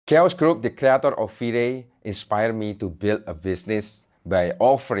Chaos Group, the creator of V-Ray, inspired me to build a business by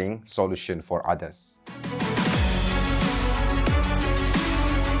offering solutions for others.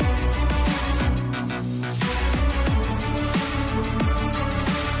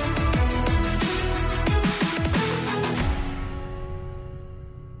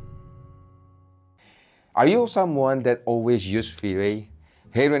 Are you someone that always use V-Ray?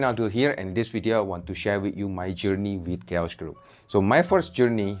 Hey, Ronaldo here, and in this video I want to share with you my journey with Chaos Group. So my first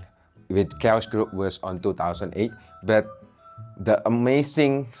journey with Chaos Group was on 2008, but the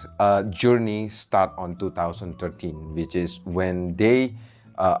amazing journey start on 2013, which is when they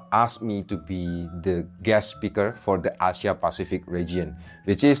asked me to be the guest speaker for the Asia Pacific region,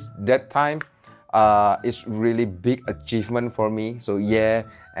 which is that time it's really big achievement for me. So yeah,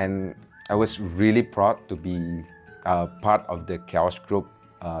 and I was really proud to be part of the Chaos Group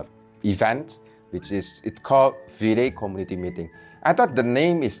event, which is called V-Ray Community Meeting. I thought the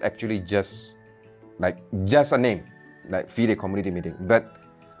name is actually just a name, like V-Ray Community Meeting. But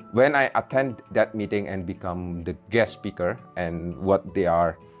when I attend that meeting and become the guest speaker, and what they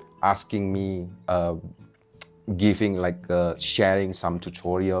are asking me, giving sharing some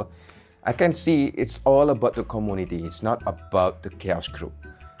tutorial, I can see it's all about the community. It's not about the Chaos Group.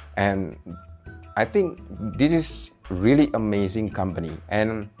 And I think this is really amazing company.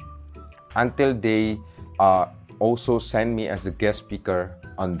 And until they also send me as a guest speaker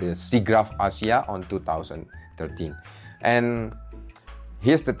on the SIGGRAPH Asia on 2013. And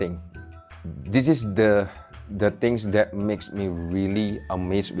here's the thing. This is the things that makes me really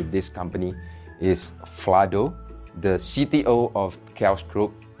amazed with this company is Vlado, the CTO of Chaos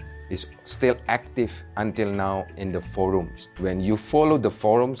Group, is still active until now in the forums. When you follow the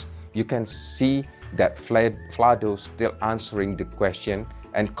forums, you can see that Vlado still answering the question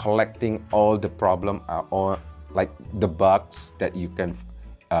and collecting all the problem or like the bugs that you can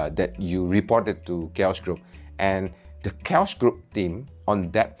that you reported to Chaos Group. And the Chaos Group team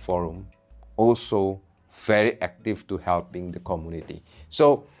on that forum also very active to helping the community.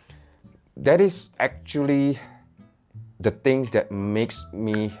 So that is actually the things that makes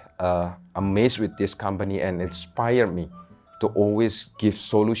me amazed with this company and inspire me to always give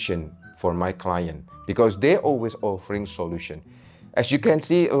solution for my client, because they always offering solution. As you can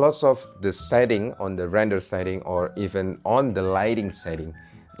see, lots of the setting on the render setting or even on the lighting setting,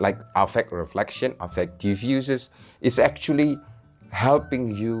 like affect reflection, affect diffuses, is actually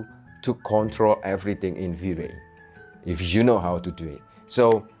helping you to control everything in V-Ray if you know how to do it.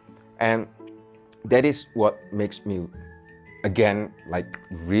 So, and that is what makes me again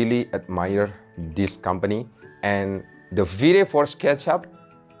really admire this company. And the V-Ray for SketchUp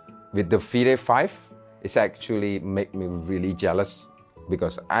with the V-Ray 5 is actually make me really jealous,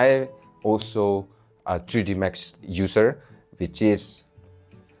 because I also a 3D Max user, which is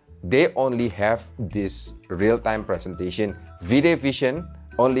they only have this real-time presentation V-Ray Vision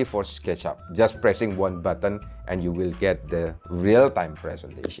only for SketchUp. Just pressing one button and you will get the real-time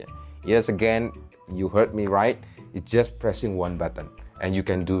presentation. Yes, again, you heard me right. It's just pressing one button and you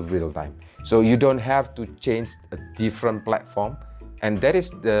can do real time. So you don't have to change a different platform. And that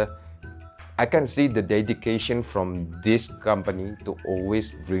is I can see the dedication from this company to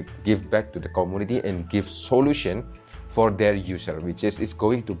always give back to the community and give solution for their user, which is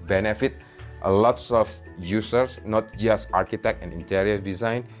going to benefit a lots of users, not just architect and interior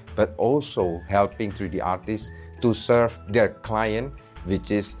design, but also helping 3D artists to serve their client,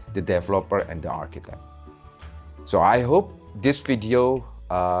 which is the developer and the architect. So I hope this video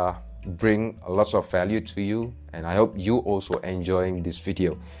bring lots of value to you, and I hope you also enjoying this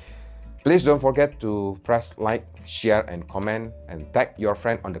video. Please don't forget to press like, share and comment, and tag your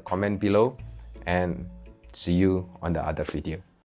friend on the comment below, and see you on the other video.